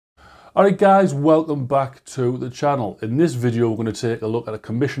Alright guys, welcome back to the channel. In this video we're going to take a look at a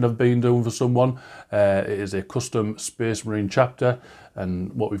commission I've been doing for someone. It is a custom Space Marine chapter,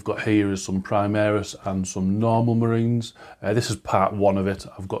 and what we've got here is some Primaris and some normal Marines. This is part one of it.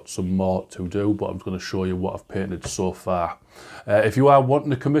 I've got some more to do, but I'm going to show you what I've painted so far. If you are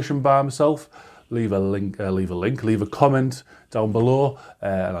wanting a commission by myself, leave a comment down below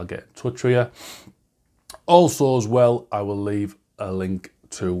and I'll get in touch with you. Also as well, I will leave a link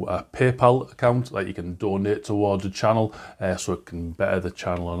to a PayPal account that you can donate towards the channel so it can better the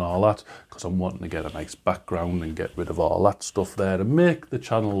channel and all that, because I'm wanting to get a nice background and get rid of all that stuff there to make the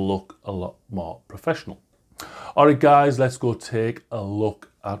channel look a lot more professional. Alright guys, let's go take a look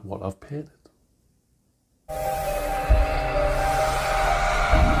at what I've painted.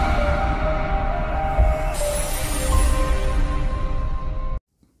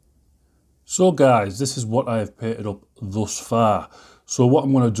 So guys, this is what I have painted up thus far. So what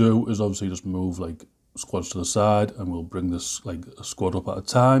I'm going to do is obviously just move like squads to the side, and we'll bring this like a squad up at a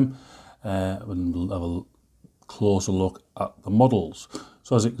time and we'll have a closer look at the models.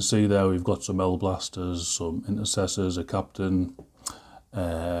 So as you can see there, we've got some L blasters, some intercessors, a captain,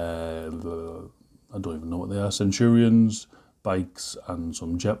 I don't even know what they are, centurions, bikes, and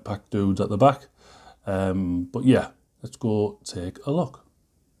some jetpack dudes at the back. But yeah, let's go take a look.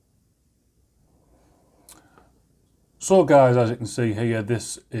 So guys, as you can see here,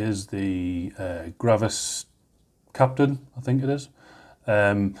 this is the Gravis captain, I think it is.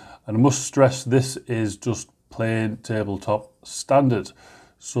 And I must stress, this is just plain tabletop standard.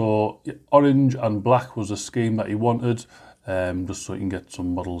 So orange and black was a scheme that he wanted, just so he can get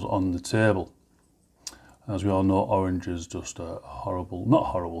some models on the table. As we all know, orange is just a horrible, not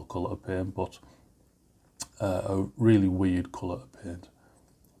horrible colour to paint, but a really weird colour to paint.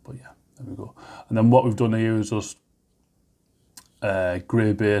 But yeah, there we go. And then what we've done here is just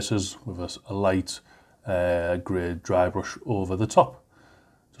grey bases with a light grey dry brush over the top,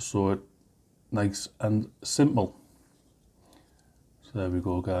 just so it's nice and simple. So there we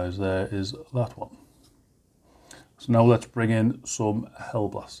go guys, there is that one. So now let's bring in some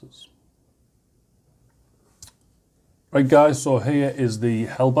Hellblasters. Right guys, so here is the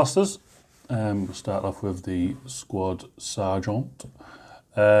Hellblasters. We'll start off with the Squad Sergeant.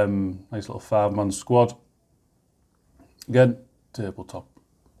 Nice little 5-man squad. Again, tabletop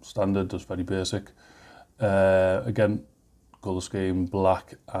standard, just very basic. Again, colour scheme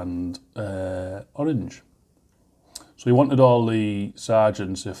black and orange. So he wanted all the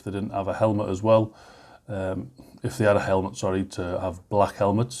sergeants, if they didn't have a helmet as well, if they had a helmet, sorry, to have black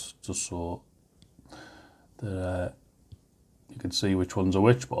helmets, just so that you can see which ones are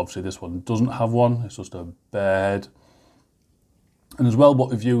which. But obviously this one doesn't have one, it's just a bare head. And as well, what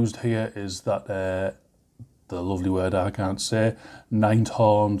we've used here is that the lovely word I can't say,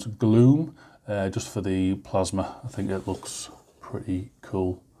 Ninthorn's Gloom, just for the plasma. I think it looks pretty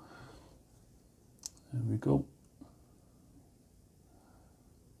cool. There we go.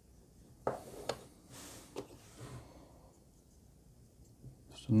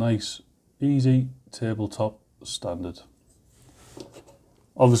 Just a nice, easy tabletop standard.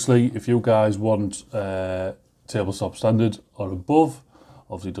 Obviously, if you guys want tabletop standard or above,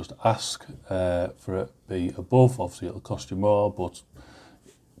 obviously just ask for it be above. Obviously it'll cost you more, but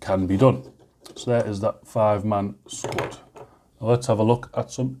can be done. So there is that 5-man squad. Now let's have a look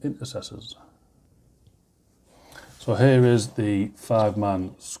at some intercessors. So here is the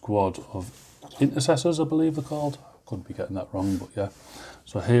 5-man squad of intercessors, I believe they're called. Could be getting that wrong, but yeah.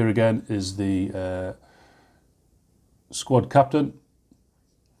 So here again is the squad captain.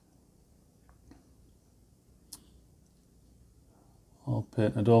 All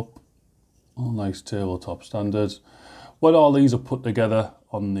painted up, all nice tabletop standards. When all these are put together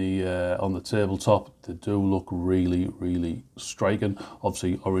on the tabletop, they do look really, really striking.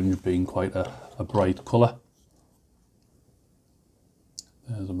 Obviously, orange being quite a bright colour.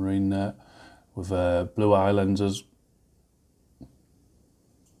 There's a Marine there with blue eye lenses.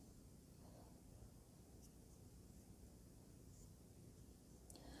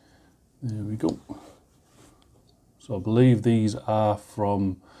 There we go. So I believe these are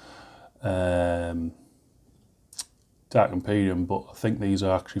from Dark Imperium, but I think these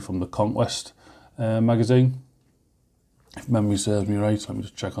are actually from the Conquest magazine. If memory serves me right, let me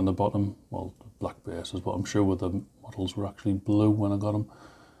just check on the bottom. Well, black bases, but I'm sure the models were actually blue when I got them.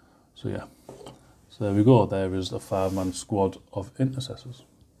 So yeah, so there we go. There is the 5-man squad of intercessors.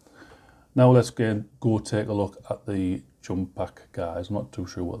 Now let's go take a look at the jump pack guys. I'm not too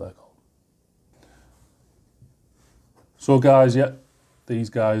sure what they're called. So guys, yeah,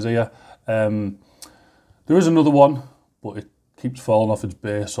 these guys here. There is another one, but it keeps falling off its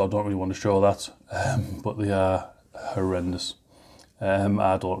base, so I don't really want to show that, but they are horrendous.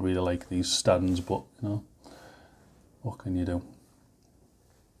 I don't really like these stands, but you know, what can you do?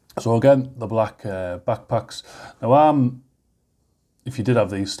 So again, the black backpacks. Now if you did have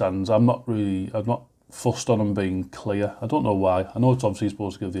these stands, I'm not fussed on them being clear. I don't know why. I know it's obviously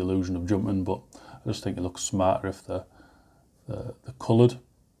supposed to give the illusion of jumping, but I just think it looks smarter if they're coloured.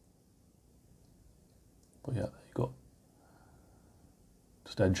 But yeah, there you go.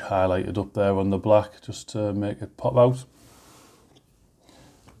 Just edge highlighted up there on the black, just to make it pop out.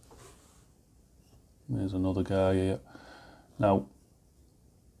 There's another guy here. Now,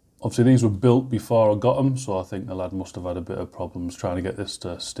 obviously these were built before I got them, so I think the lad must have had a bit of problems trying to get this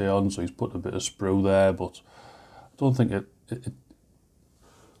to stay on, so he's put a bit of sprue there, but I don't think it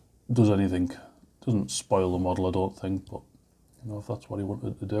does anything. It doesn't spoil the model, I don't think, but you know, if that's what he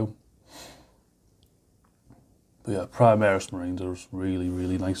wanted to do. But yeah, Primaris Marines are really,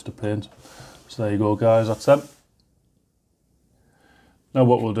 really nice to paint. So there you go, guys, that's them. Now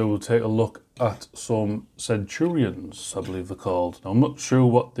what we'll do, we'll take a look at some Centurions, I believe they're called. Now I'm not sure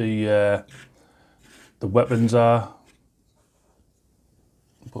what the weapons are,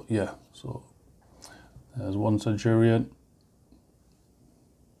 but yeah, so there's one Centurion.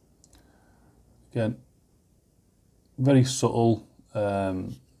 Again, very subtle,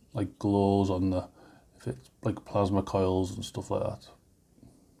 like glows on the, if it's like plasma coils and stuff like that.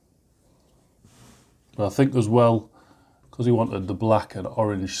 But I think as well, because he wanted the black and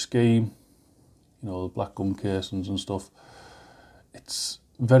orange scheme, you know, the black gum casings and stuff, it's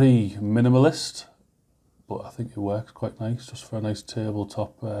very minimalist, but I think it works quite nice, just for a nice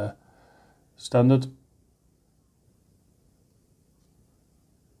tabletop standard.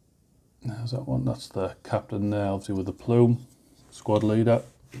 There's that one, that's the captain there, obviously with the plume, squad leader.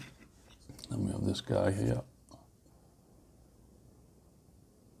 Then we have this guy here.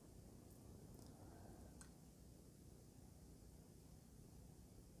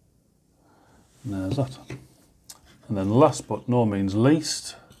 And there's that. And then last but no means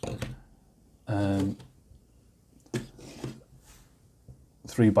least, 3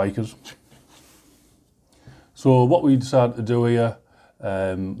 bikers. So what we decided to do here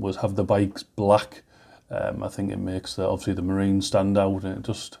was have the bikes black. I think it makes obviously the Marine stand out, and it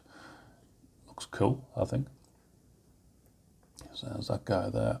just looks cool, I think. So there's that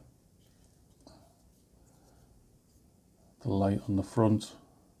guy there. The light on the front.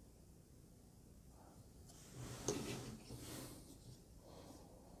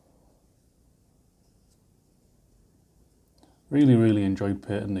 Really, really enjoyed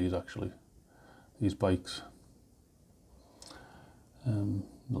painting these, actually, these bikes.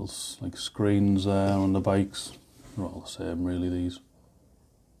 Little like screens there on the bikes. They're all the same, really, these.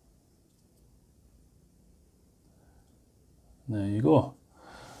 There you go.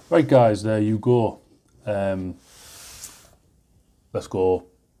 Right, guys, there you go. Let's go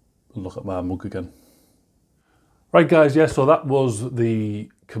and look at my mug again. Right, guys, yeah, so that was the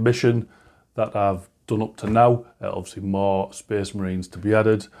commission that I've done up to now. Obviously more Space Marines to be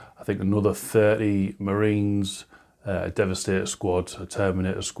added. I think another 30 Marines, a Devastator squad, a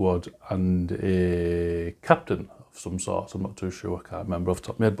Terminator squad, and a captain of some sort. I'm not too sure, I can't remember off the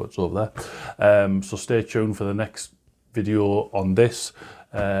top of my head, but it's over there. So stay tuned for the next video on this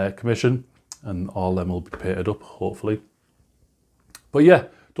commission, and all them will be painted up, hopefully. But yeah,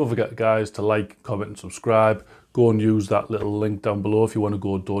 don't forget, guys, to like, comment and subscribe. Go and use that little link down below if you want to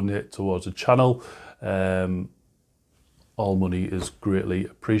go donate towards the channel. All money is greatly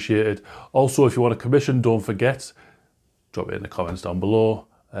appreciated. Also, if you want a commission, don't forget, drop it in the comments down below.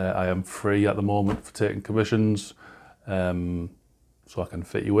 I am free at the moment for taking commissions, so I can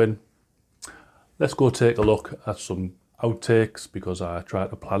fit you in. Let's go take a look at some outtakes, because I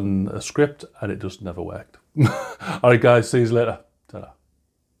tried to plan a script and it just never worked. Alright, guys, see you later. Ta-da.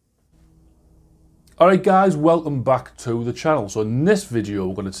 Alright, guys, welcome back to the channel. So in this video,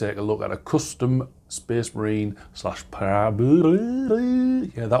 we're going to take a look at a custom Space Marine / yeah,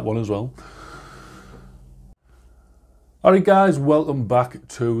 that one as well. Alright, guys, welcome back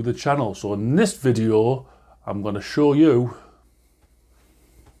to the channel. So in this video, I'm going to show you,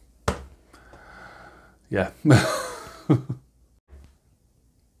 yeah.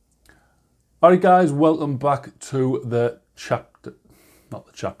 Alright, guys, welcome back to the chapter, not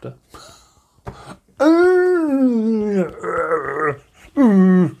the chapter. Oh,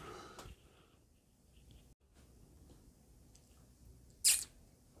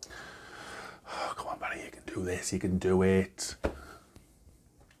 come on, buddy, you can do this, you can do it.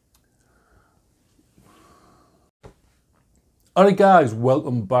 Alright, guys,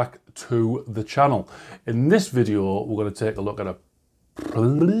 welcome back to the channel. In this video, we're going to take a look at a